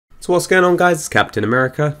So what's going on, guys? It's Captain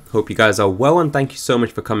America. Hope you guys are well, and thank you so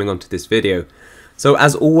much for coming onto this video. So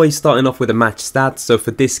as always, starting off with the match stats. So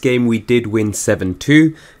for this game we did win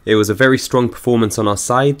 7-2. It was a very strong performance on our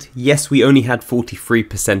side. Yes, we only had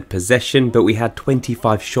 43% possession, but we had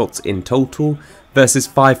 25 shots in total versus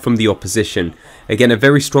 5 from the opposition. Again, a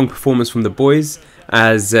very strong performance from the boys,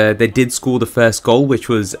 as they did score the first goal, which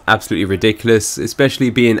was absolutely ridiculous,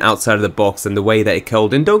 especially being outside of the box and the way that it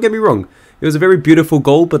curled in. Don't get me wrong, it was a very beautiful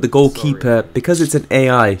goal, but the goalkeeper, because it's an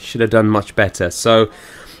AI, should have done much better. So,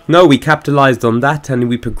 no, we capitalised on that and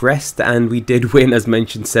we progressed, and we did win, as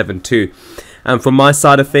mentioned, 7-2. And from my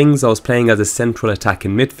side of things, I was playing as a central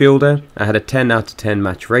attacking midfielder. I had a 10 out of 10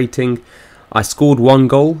 match rating. I scored 1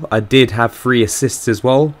 goal. I did have 3 assists as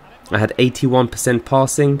well. I had 81%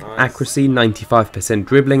 passing accuracy, 95%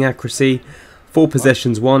 dribbling accuracy, 4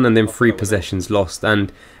 possessions won, and then 3 possessions lost.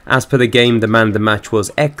 And as per the game, the man of the match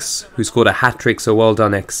was X, who scored a hat-trick, so well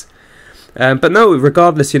done, X. But no,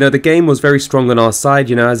 regardless, the game was very strong on our side.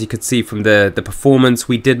 As you could see from the performance,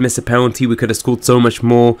 we did miss a penalty. We could have scored so much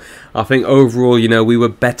more. I think overall, we were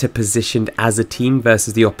better positioned as a team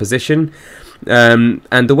versus the opposition. And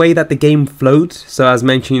the way that the game flowed, so as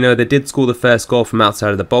mentioned, they did score the first goal from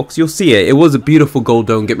outside of the box. You'll see it. It was a beautiful goal,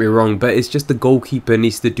 don't get me wrong, but it's just the goalkeeper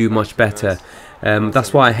needs to do much better.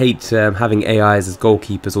 That's why I hate having AIs as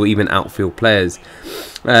goalkeepers or even outfield players.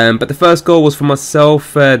 But the first goal was for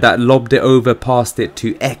myself, that lobbed it over, passed it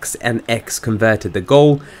to X, and X converted the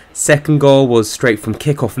goal. Second goal was straight from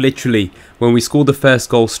kickoff, literally. When we scored the first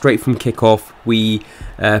goal, straight from kickoff, we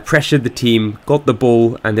pressured the team, got the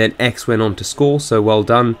ball, and then X went on to score, so well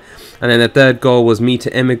done. And then the third goal was me to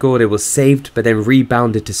Emigord. It was saved, but then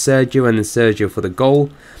rebounded to Sergio, and then Sergio for the goal.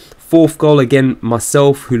 Fourth goal, again,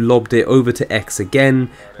 myself, who lobbed it over to X again,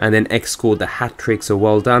 and then X scored the hat-trick, so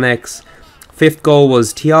well done, X. Fifth goal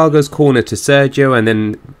was Thiago's corner to Sergio, and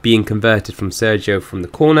then being converted from Sergio from the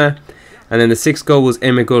corner. And then the sixth goal was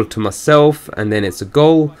Emigord to myself, and then it's a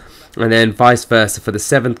goal. And then vice versa for the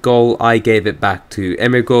seventh goal, I gave it back to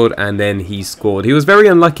Emigord, and then he scored. He was very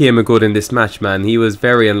unlucky, Emigord, in this match, man. He was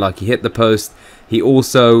very unlucky. Hit the post. He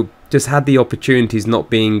also just had the opportunities not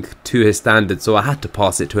being to his standard, so I had to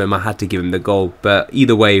pass it to him. I had to give him the goal. But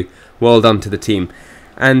either way, well done to the team.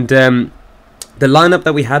 And the lineup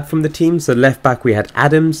that we had from the team, so left back we had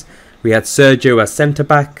Adams, we had Sergio as centre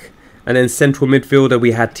back, and then central midfielder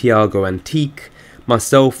we had Thiago and Teak,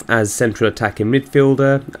 myself as central attacking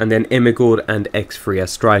midfielder, and then Emigord and X3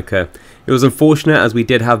 as striker. It was unfortunate as we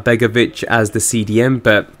did have Begovic as the CDM,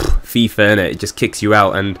 but FIFA, innit, it just kicks you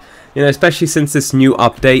out. And especially since this new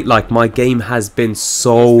update, like, my game has been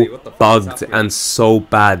so bugged and so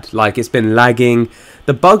bad. Like, it's been lagging.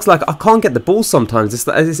 The bugs, like, I can't get the ball sometimes. It's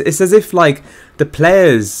as if, like, the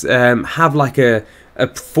players have, like, a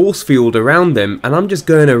force field around them, and I'm just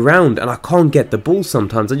going around and I can't get the ball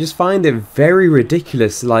sometimes. I just find it very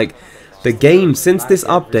ridiculous. Like, the game, since this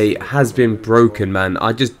update, has been broken, man.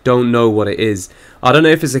 I just don't know what it is. I don't know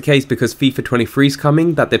if it's a case because FIFA 23 is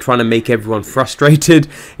coming, that they're trying to make everyone frustrated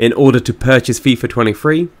in order to purchase FIFA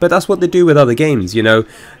 23. But that's what they do with other games,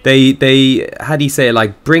 They, how do you say it,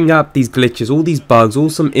 like, bring up these glitches, all these bugs, all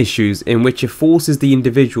some issues in which it forces the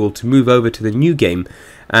individual to move over to the new game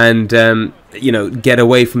and, get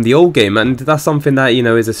away from the old game. And that's something that,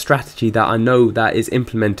 is a strategy that I know that is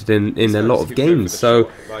implemented in a lot of games.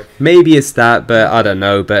 So maybe it's that, but I don't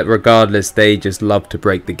know. But regardless, they just love to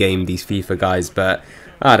break the game, these FIFA guys. But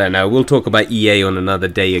I don't know. We'll talk about EA on another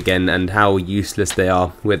day again and how useless they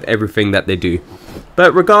are with everything that they do.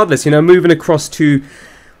 But regardless, moving across to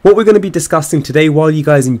what we're going to be discussing today while you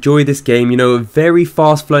guys enjoy this game, very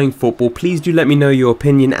fast-flowing football. Please do let me know your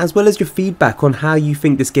opinion as well as your feedback on how you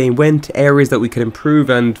think this game went, areas that we could improve,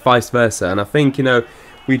 and vice versa. And I think,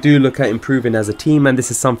 we do look at improving as a team, and this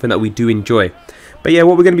is something that we do enjoy. But yeah,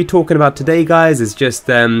 what we're going to be talking about today, guys, is just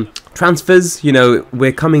transfers.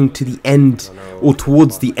 We're coming to the end, or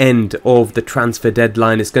towards the end of the transfer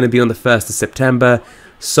deadline. It's going to be on the 1st of September.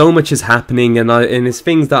 So much is happening, and it's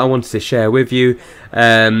things that I wanted to share with you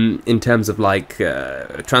in terms of, like,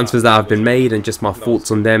 transfers that have been made and just my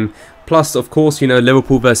thoughts on them. Plus, of course,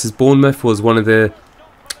 Liverpool versus Bournemouth was one of the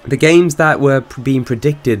games that were being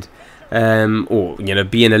predicted, or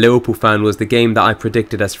being a Liverpool fan, was the game that I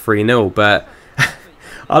predicted as 3-0. But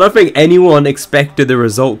I don't think anyone expected the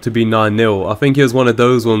result to be 9-0. I think it was one of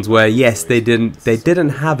those ones where, yes, they didn't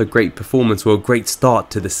have a great performance or a great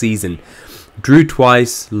start to the season. drew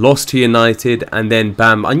twice, lost to United, and then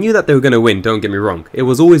bam, I knew that they were going to win, don't get me wrong. It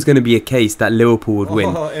was always going to be a case that Liverpool would win.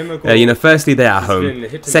 You know, firstly, they're at home.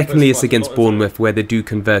 Secondly, it's against Bournemouth, where they do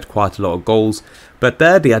convert quite a lot of goals. But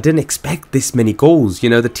thirdly, I didn't expect this many goals. You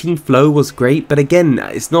know, the team flow was great, but again,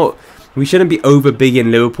 it's not... We shouldn't be over big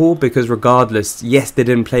in Liverpool, because regardless, yes, they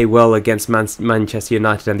didn't play well against Manchester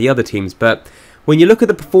United and the other teams, but when you look at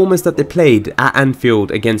the performance that they played at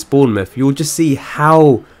Anfield against Bournemouth, you'll just see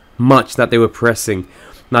how much that they were pressing.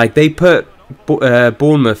 Like, they put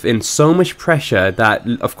Bournemouth in so much pressure that,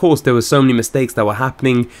 of course, there were so many mistakes that were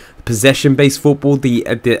happening. Possession-based football, the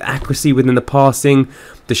accuracy within the passing,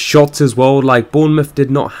 the shots as well. Like, Bournemouth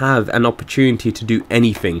did not have an opportunity to do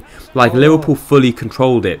anything. Like, Liverpool fully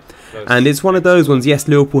controlled it. And it's one of those ones, yes,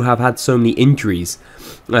 Liverpool have had so many injuries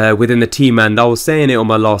within the team, and I was saying it on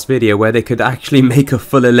my last video, where they could actually make a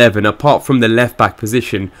full 11 apart from the left back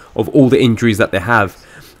position of all the injuries that they have.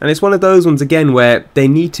 And it's one of those ones again where they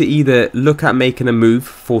need to either look at making a move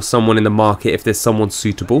for someone in the market if there's someone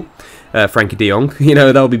suitable. Frankie de Jong, you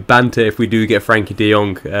know, that'll be banter if we do get Frankie de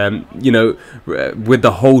Jong. You know, with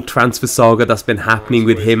the whole transfer saga that's been happening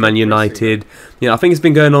with him and United, you know, I think it's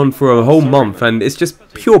been going on for a whole month, and it's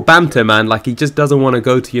just pure banter, man. Like, he just doesn't want to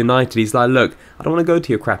go to United. He's like, look, I don't want to go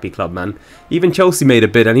to your crappy club, man. Even Chelsea made a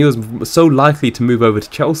bid, and he was so likely to move over to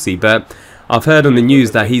Chelsea, but I've heard on the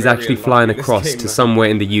news that he's actually flying across to somewhere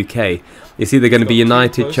in the UK. It's either going to be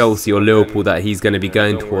United, Chelsea or Liverpool that he's going to be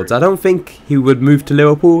going towards. I don't think he would move to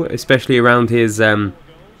Liverpool, especially around his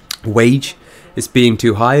wage. It's being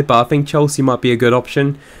too high, but I think Chelsea might be a good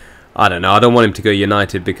option. I don't know. I don't want him to go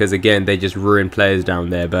United because, again, they just ruin players down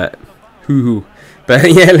there. But,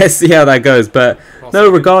 but yeah, let's see how that goes. But no,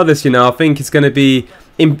 regardless, you know, I think it's going to be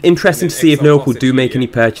interesting to see if Liverpool do make any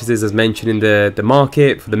purchases, as mentioned, in the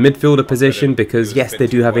market for the midfielder position, because yes, they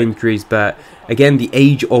do have injuries, but again, the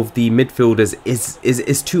age of the midfielders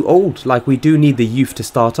is too old. Like, we do need the youth to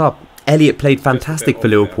start up. Elliott played fantastic for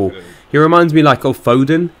Liverpool. He reminds me like of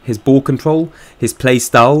Foden, his ball control, his play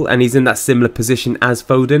style, and he's in that similar position as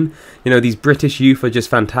Foden. You know, these British youth are just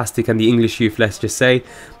fantastic, and the English youth, let's just say.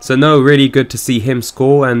 So no, really good to see him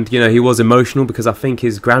score, and you know, he was emotional because I think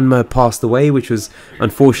his grandma passed away, which was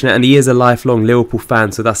unfortunate, and he is a lifelong Liverpool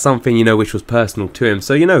fan, so that's something, you know, which was personal to him.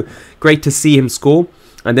 So, you know, great to see him score.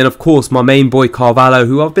 And then, of course, my main boy Carvalho,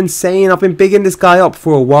 who I've been bigging this guy up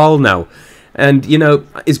for a while now. And, you know,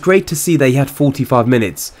 it's great to see that he had 45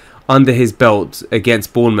 minutes under his belt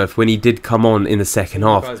against Bournemouth when he did come on in the second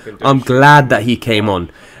half. I'm glad that he came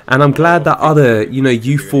on, and I'm glad that other, you know,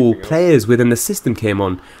 youthful players within the system came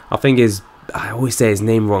on. I think I always say his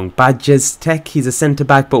name wrong, Badges Tech, he's a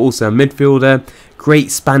centre-back but also a midfielder, great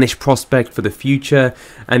Spanish prospect for the future,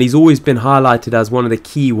 and he's always been highlighted as one of the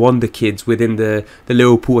key wonder kids within the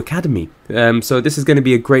Liverpool Academy. So this is going to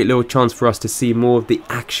be a great little chance for us to see more of the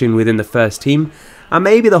action within the first team. And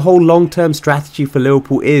maybe the whole long-term strategy for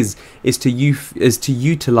Liverpool is to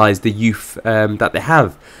utilise the youth that they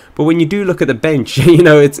have. But when you do look at the bench, you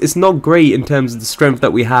know, it's not great in terms of the strength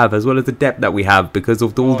that we have, as well as the depth that we have, because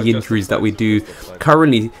of all the injuries that we do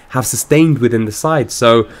currently have sustained within the side.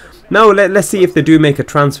 So, no, let's see if they do make a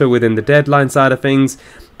transfer within the deadline side of things.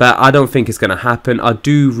 But I don't think it's going to happen. I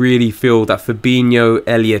do really feel that Fabinho,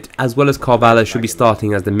 Elliott, as well as Carvalho should be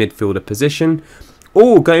starting as the midfielder position.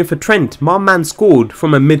 Or going for Trent. My man scored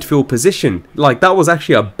from a midfield position. Like, that was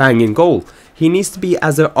actually a banging goal. He needs to be,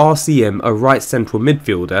 as a RCM, a right central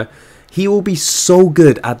midfielder. He will be so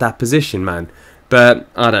good at that position, man. But,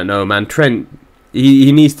 I don't know, man. Trent,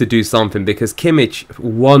 he needs to do something, because Kimmich,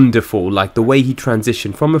 wonderful. Like, the way he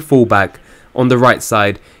transitioned from a fullback on the right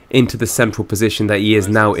side into the central position that he is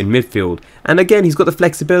now in midfield. And again, he's got the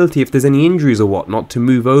flexibility if there's any injuries or whatnot to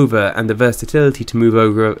move over, and the versatility to move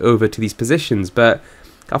over to these positions. But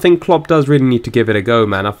I think Klopp does really need to give it a go,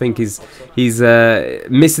 man. I think he's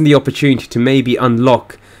missing the opportunity to maybe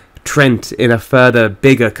unlock Trent in a further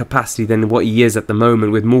bigger capacity than what he is at the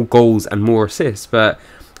moment, with more goals and more assists. But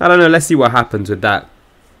I don't know, let's see what happens with that.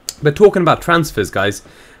 But talking about transfers, guys,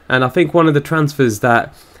 and I think one of the transfers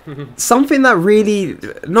that something that really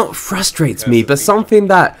not frustrates me, but something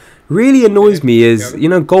that really annoys me is, you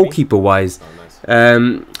know, goalkeeper wise,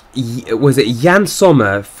 was it Jan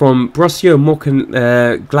Sommer from Borussia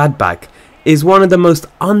Mönchengladbach is one of the most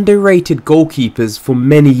underrated goalkeepers for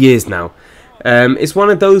many years now. It's one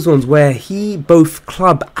of those ones where he, both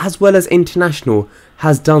club as well as international,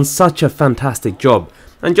 has done such a fantastic job.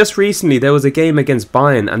 And just recently there was a game against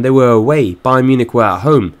Bayern, and they were away. Bayern Munich were at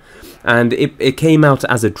home, and it came out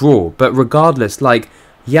as a draw. But regardless, like,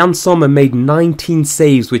 Jan Sommer made 19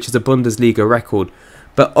 saves, which is a Bundesliga record.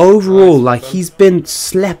 But overall, like, he's been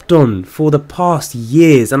slept on for the past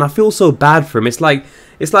years, and I feel so bad for him. It's like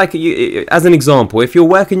you, as an example, if you're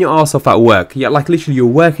working your ass off at work, yeah, like literally you're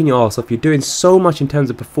working your ass off, you're doing so much in terms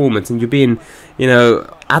of performance, and you're being, you know,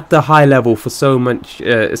 at the high level for so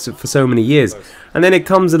many years, and then it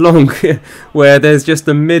comes along where there's just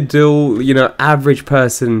a middle, you know, average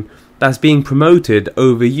person that's being promoted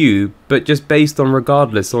over you, but just based on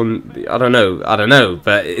regardless on, I don't know,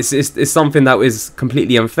 but it's something that is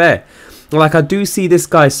completely unfair. Like, I do see this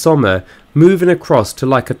guy Sommer moving across to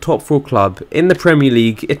like a top 4 club in the Premier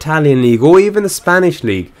League, Italian League, or even the Spanish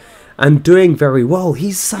League, and doing very well.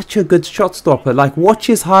 He's such a good shot stopper. Like, watch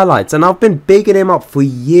his highlights, and I've been bigging him up for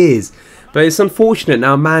years, but it's unfortunate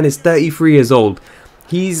now. Man is 33 years old.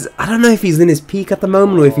 I don't know if he's in his peak at the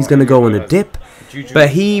moment or if he's going to go on a dip, but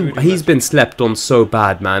he's been slept on so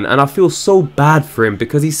bad, man, and I feel so bad for him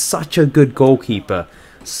because he's such a good goalkeeper.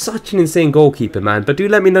 Such an insane goalkeeper, man. But do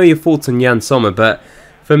let me know your thoughts on Jan Sommer. But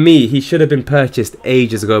for me, he should have been purchased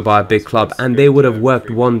ages ago by a big club, and they would have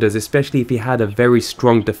worked wonders, especially if he had a very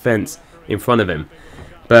strong defence in front of him.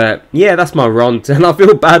 But yeah, that's my rant, and I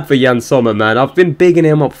feel bad for Jan Sommer, man. I've been bigging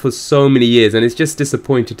him up for so many years, and it's just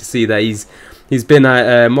disappointing to see that he's been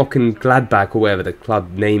at Mocken Gladbach, or whatever the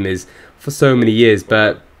club name is, for so many years.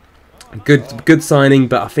 But good signing,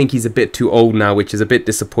 but I think he's a bit too old now, which is a bit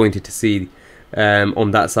disappointing to see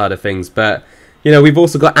on that side of things. But you know, we've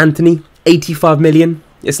also got Anthony, 85 million.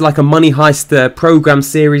 It's like a money heist program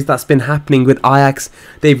series that's been happening with Ajax.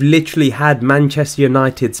 They've literally had Manchester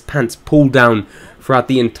United's pants pulled down throughout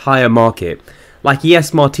the entire market. Like,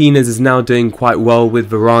 yes, Martinez is now doing quite well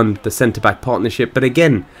with Varane, the centre-back partnership, but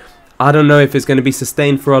again, I don't know if it's going to be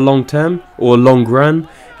sustained for a long term or a long run,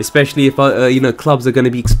 especially if you know, clubs are going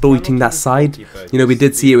to be exploiting that side. You know, we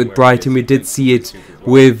did see it with Brighton, we did see it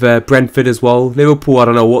with Brentford as well. Liverpool, I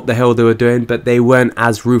don't know what the hell they were doing, but they weren't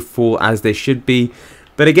as ruthless as they should be.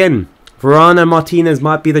 But again, Varane and Martinez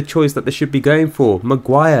might be the choice that they should be going for.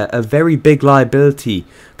 Maguire, a very big liability.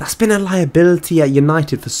 That's been a liability at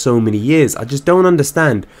United for so many years. I just don't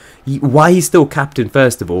understand why he's still captain,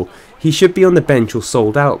 first of all. He should be on the bench or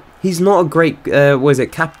sold out. He's not a great,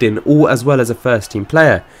 captain, or as well as a first team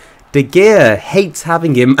player. De Gea hates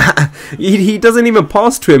having him. he doesn't even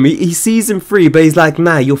pass to him. He sees him free, but he's like,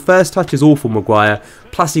 nah, your first touch is awful, Maguire.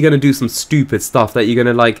 Plus, you're going to do some stupid stuff that you're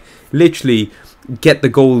going to, like, literally get the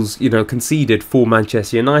goals, you know, conceded for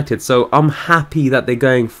Manchester United. So I'm happy that they're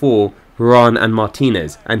going for Varane and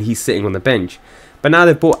Martinez, and he's sitting on the bench. But now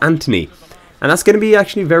they've bought Anthony, and that's going to be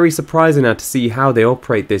actually very surprising now to see how they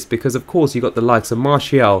operate this, because of course you got the likes of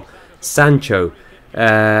Martial, Sancho,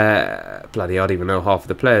 bloody, I don't even know half of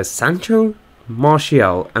the players. Sancho,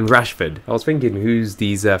 Martial, and Rashford. I was thinking, who's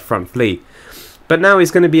these front three? But now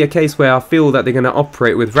it's going to be a case where I feel that they're going to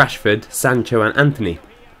operate with Rashford, Sancho, and Anthony.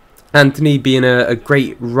 Anthony being a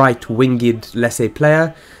great right-winged, let's say,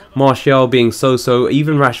 player. Martial being so-so,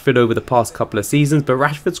 even Rashford over the past couple of seasons. But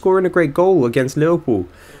Rashford scoring a great goal against Liverpool.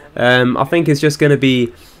 I think it's just going to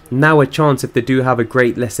be now a chance, if they do have a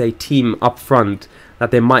great, let's say, team up front,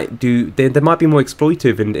 that they might be more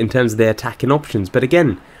exploitive in terms of their attacking options. But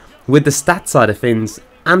again, with the stats side of things,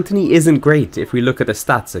 Anthony isn't great if we look at the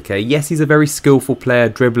stats, okay? Yes, he's a very skillful player,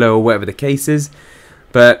 dribbler, or whatever the case is.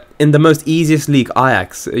 But in the most easiest league,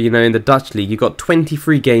 Ajax, you know, in the Dutch league, you got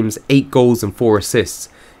 23 games, 8 goals and 4 assists.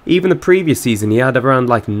 Even the previous season, he had around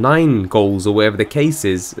like 9 goals or whatever the case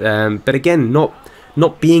is. But again,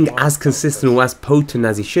 not being as consistent or as potent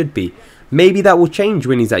as he should be. Maybe that will change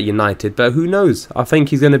when he's at United, but who knows? I think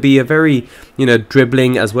he's going to be a very, you know,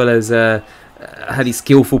 dribbling as well as a highly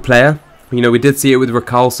skillful player. You know, we did see it with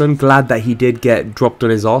Rickarlison. Glad that he did get dropped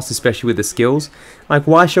on his ass, especially with the skills. Like,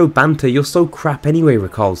 why show banter? You're so crap anyway,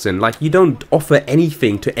 Rickarlison. Like, you don't offer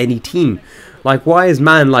anything to any team. Like, why is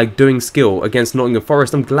man, like, doing skill against Nottingham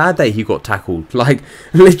Forest? I'm glad that he got tackled. Like,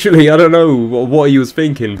 literally, I don't know what he was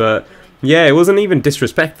thinking, but yeah, it wasn't even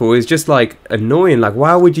disrespectful. It's just, like, annoying. Like,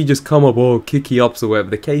 why would you just come up, or kicky ups or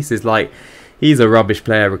whatever the case is? Like, he's a rubbish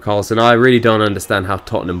player, Rickarlison. I really don't understand how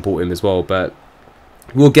Tottenham bought him as well, but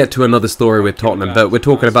we'll get to another story with Tottenham. But we're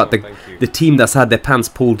talking about the team that's had their pants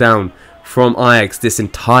pulled down from Ajax this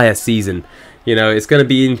entire season. You know, it's going to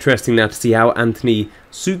be interesting now to see how Anthony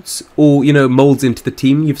suits or, you know, molds into the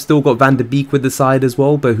team. You've still got Van de Beek with the side as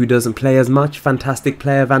well, but who doesn't play as much. Fantastic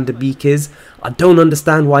player Van de Beek is. I don't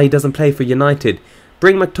understand why he doesn't play for United.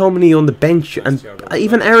 Bring McTominay on the bench, and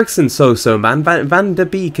even Eriksen so-so, man. Van de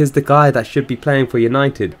Beek is the guy that should be playing for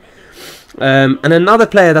United. And another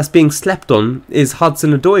player that's being slept on is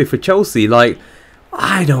Hudson-Odoi for Chelsea. Like,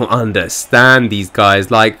 I don't understand these guys.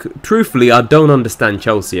 Like, truthfully, I don't understand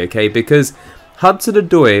Chelsea, okay? Because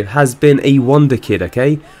Hudson-Odoi has been a wonder kid,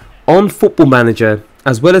 okay? On Football Manager,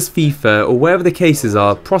 as well as FIFA, or wherever the cases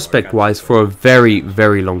are, prospect-wise, for a very,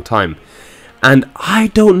 very long time. And I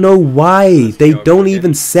don't know why they don't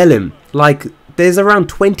even sell him. Like, there's around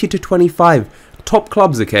 20 to 25 top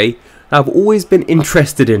clubs, okay, that have always been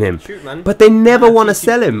interested in him, but they never want to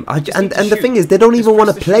sell him. And the thing is, they don't even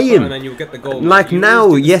want to play him. Like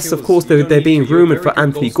now, yes, of course, they're being rumoured for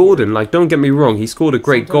Anthony Gordon. Like, don't get me wrong, he scored a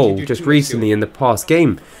great goal just recently in the past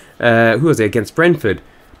game. Who was it, against Brentford?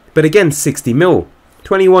 But again, 60 mil.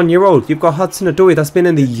 21-year-old, you've got Hudson-Odoi that's been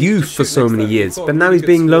in the youth for so many years, but now he's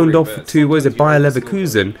being loaned off to, what is it, Bayer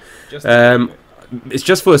Leverkusen. It's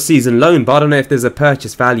just for a season loan, but I don't know if there's a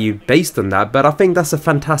purchase value based on that. But I think that's a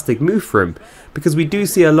fantastic move for him, because we do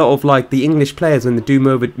see a lot of like the English players when they do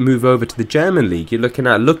move over to the German league. You're looking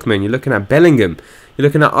at Lookman, you're looking at Bellingham, you're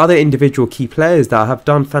looking at other individual key players that have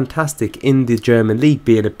done fantastic in the German league,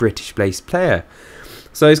 being a British-based player.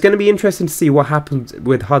 So it's going to be interesting to see what happens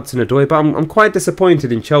with Hudson-Odoi, but I'm quite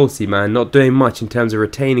disappointed in Chelsea, man, not doing much in terms of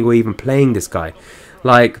retaining or even playing this guy.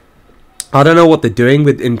 Like, I don't know what they're doing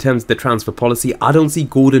in terms of the transfer policy. I don't see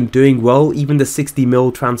Gordon doing well. Even the 60 mil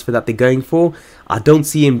transfer that they're going for, I don't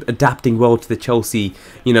see him adapting well to the Chelsea,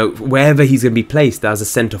 you know, wherever he's going to be placed as a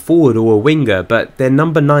centre forward or a winger. But their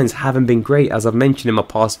number 9s haven't been great, as I've mentioned in my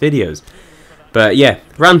past videos. But yeah,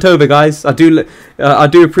 rant over, guys. I do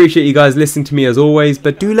appreciate you guys listening to me as always.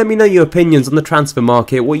 But do let me know your opinions on the transfer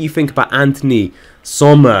market. What you think about Anthony,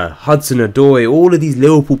 Sommer, Hudson-Odoi, all of these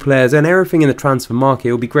Liverpool players and everything in the transfer market.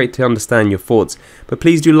 It will be great to understand your thoughts. But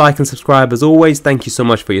please do like and subscribe as always. Thank you so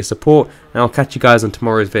much for your support. And I'll catch you guys on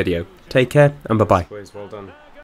tomorrow's video. Take care and bye-bye. Well done.